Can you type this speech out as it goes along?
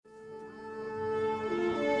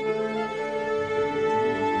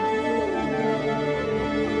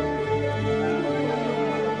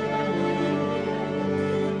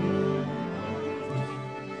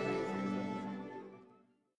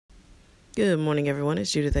Good morning, everyone.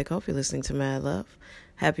 It's Judith A. Cope. You're listening to Mad Love.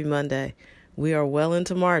 Happy Monday. We are well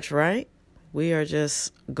into March, right? We are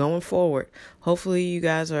just going forward. Hopefully, you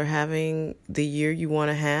guys are having the year you want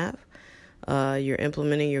to have. You're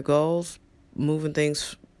implementing your goals, moving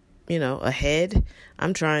things, ahead.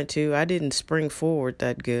 I'm trying to. I didn't spring forward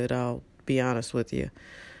that good, I'll be honest with you.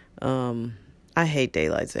 I hate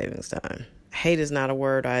daylight savings time. Hate is not a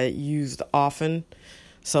word I use often.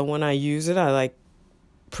 So when I use it, I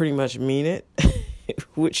pretty much mean it,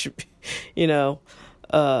 which,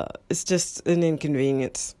 it's just an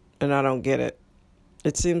inconvenience, and I don't get it.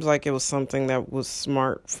 It seems like it was something that was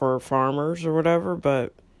smart for farmers or whatever,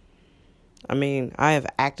 but I have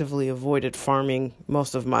actively avoided farming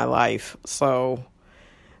most of my life. So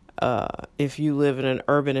if you live in an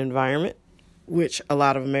urban environment, which a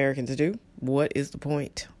lot of Americans do, what is the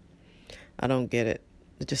point? I don't get it.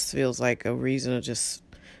 It just feels like a reason to just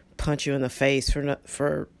punch you in the face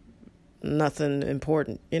for nothing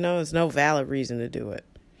important. There's no valid reason to do it.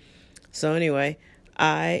 So anyway,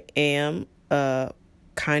 I am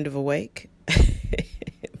kind of awake,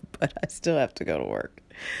 but I still have to go to work.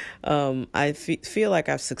 I feel like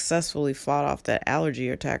I've successfully fought off that allergy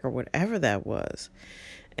attack or whatever that was.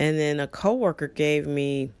 And then a coworker gave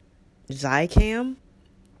me Zicam,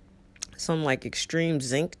 some extreme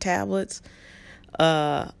zinc tablets,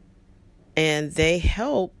 and they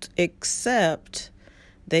helped, except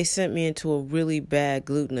they sent me into a really bad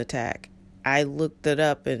gluten attack. I looked it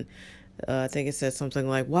up, and I think it said something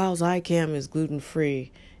like, while Zicam is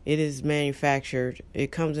gluten-free, it is manufactured,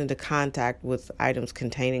 it comes into contact with items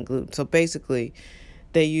containing gluten. So basically,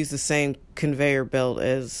 they use the same conveyor belt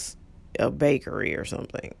as a bakery or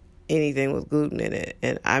something. Anything with gluten in it.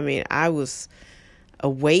 And I was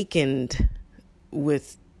awakened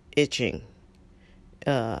with itching.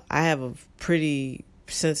 I have a pretty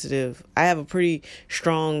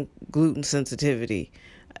strong gluten sensitivity.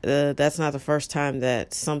 That's not the first time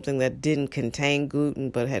that something that didn't contain gluten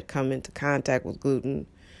but had come into contact with gluten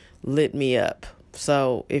lit me up.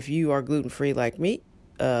 So if you are gluten-free like me,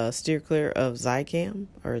 steer clear of Zicam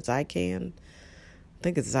or Zycan. I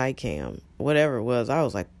think it's Zicam. Whatever it was, I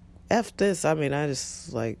was like, F this. I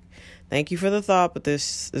just thank you for the thought, but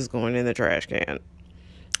this is going in the trash can.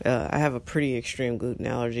 I have a pretty extreme gluten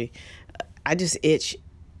allergy. I just itch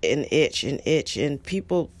and itch and itch, and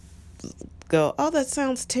people go, oh, that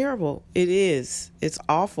sounds terrible. It is. It's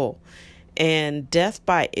awful. And death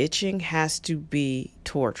by itching has to be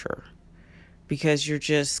torture, because you're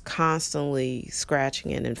just constantly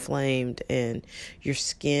scratching and inflamed, and your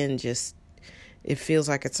skin it feels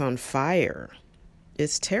like it's on fire.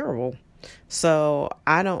 It's terrible. So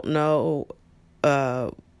I don't know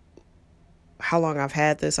how long I've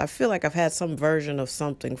had this. I feel like I've had some version of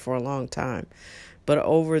something for a long time. But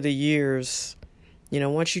over the years,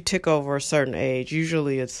 once you tick over a certain age,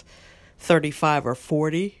 usually it's 35 or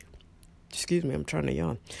 40. Excuse me, I'm trying to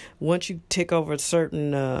yawn. Once you tick over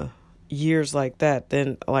certain years like that,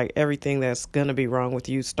 then everything that's going to be wrong with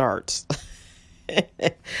you starts.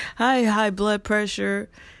 Hi, high blood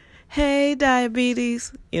pressure. Hey,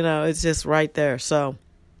 diabetes. It's just right there. So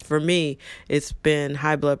for me, it's been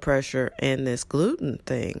high blood pressure and this gluten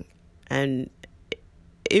thing. And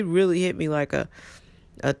it really hit me like a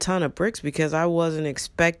ton of bricks, because I wasn't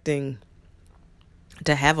expecting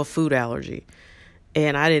to have a food allergy.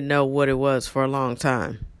 And I didn't know what it was for a long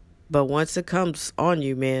time. But once it comes on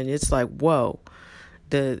you, man, it's like, whoa.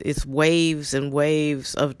 It's waves and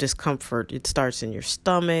waves of discomfort. It starts in your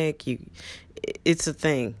stomach. It's a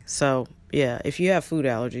thing. So, yeah, if you have food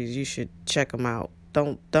allergies, you should check them out.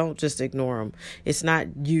 Don't just ignore them. It's not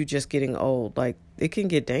you just getting old. It can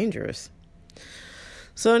get dangerous.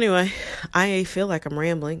 So anyway, I feel like I'm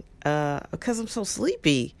rambling because I'm so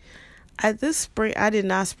sleepy. This spring, I did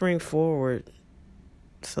not spring forward.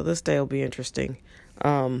 So this day will be interesting.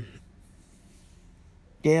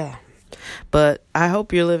 Yeah. But I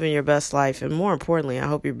hope you're living your best life. And more importantly, I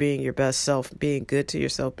hope you're being your best self, being good to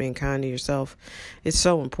yourself, being kind to yourself. It's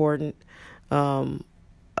so important.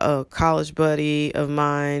 A college buddy of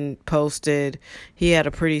mine posted, he had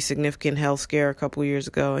a pretty significant health scare a couple years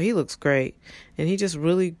ago. He looks great. And he just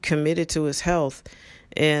really committed to his health.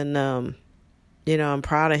 And, I'm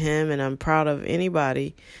proud of him, and I'm proud of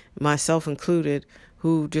anybody, myself included,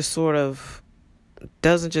 who just sort of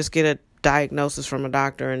doesn't just get a diagnosis from a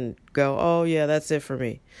doctor and go, oh yeah, that's it for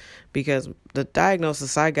me. Because the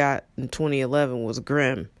diagnosis I got in 2011 was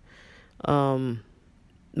grim.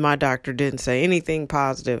 My doctor didn't say anything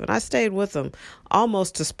positive, and I stayed with him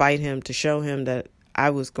almost to spite him, to show him that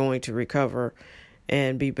I was going to recover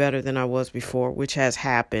and be better than I was before, which has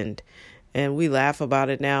happened. And we laugh about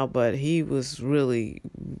it now, but he was really,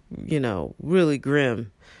 really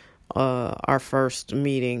grim our first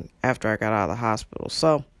meeting after I got out of the hospital.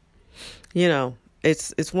 So,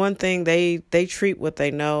 it's one thing. They treat what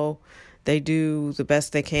they know. They do the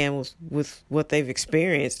best they can with what they've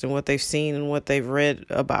experienced and what they've seen and what they've read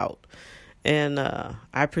about. And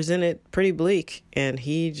I presented pretty bleak, and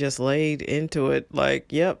he just laid into it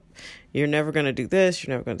like, yep, you're never going to do this,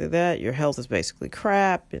 you're never going to do that, your health is basically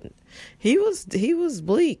crap. And he was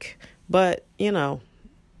bleak, but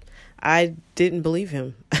I didn't believe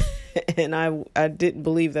him. And I didn't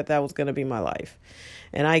believe that was going to be my life.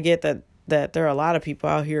 And I get that there are a lot of people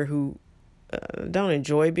out here who don't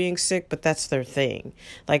enjoy being sick, but that's their thing.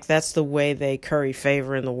 Like, that's the way they curry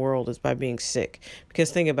favor in the world, is by being sick.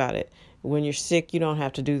 Because think about it. When you're sick, you don't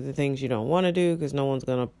have to do the things you don't want to do because no one's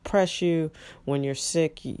going to press you. When you're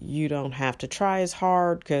sick, you don't have to try as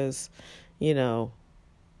hard because,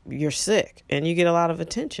 you're sick and you get a lot of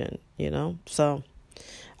attention, So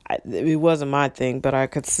it wasn't my thing, but I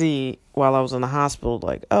could see while I was in the hospital,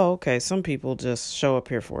 like, oh, okay, some people just show up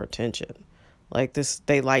here for attention. Like this,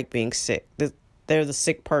 they like being sick. They're the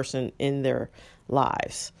sick person in their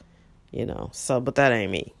lives, So, but that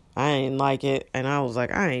ain't me. I ain't like it, and I was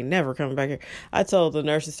like, I ain't never coming back here. I told the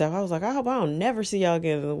nursing staff, I was like, I hope I don't never see y'all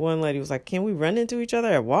again. And the one lady was like, can we run into each other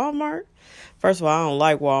at Walmart? First of all, I don't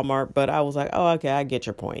like Walmart, but I was like, oh, okay, I get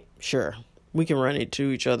your point. Sure, we can run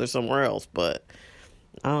into each other somewhere else, but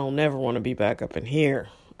I don't never want to be back up in here,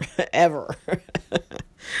 ever.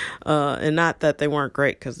 And not that they weren't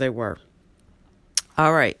great, because they were.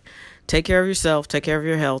 All right, take care of yourself, take care of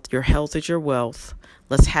your health. Your health is your wealth.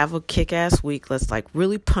 Let's have a kick-ass week. Let's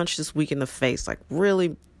really punch this week in the face,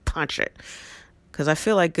 really punch it. Because I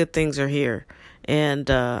feel like good things are here. And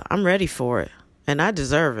I'm ready for it. And I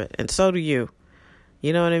deserve it. And so do you.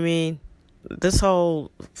 You know what I mean? This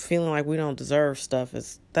whole feeling like we don't deserve stuff,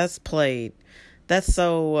 that's played. That's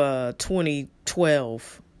so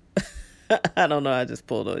 2012. I don't know. I just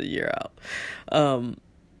pulled a year out.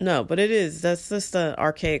 No, but it is. That's just an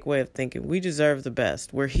archaic way of thinking. We deserve the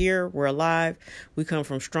best. We're here. We're alive. We come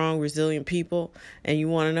from strong, resilient people. And you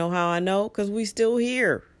want to know how I know? Because we still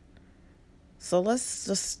here. So let's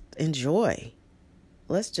just enjoy.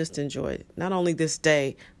 Let's just enjoy not only this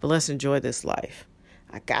day, but let's enjoy this life.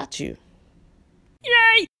 I got you.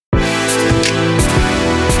 Yay!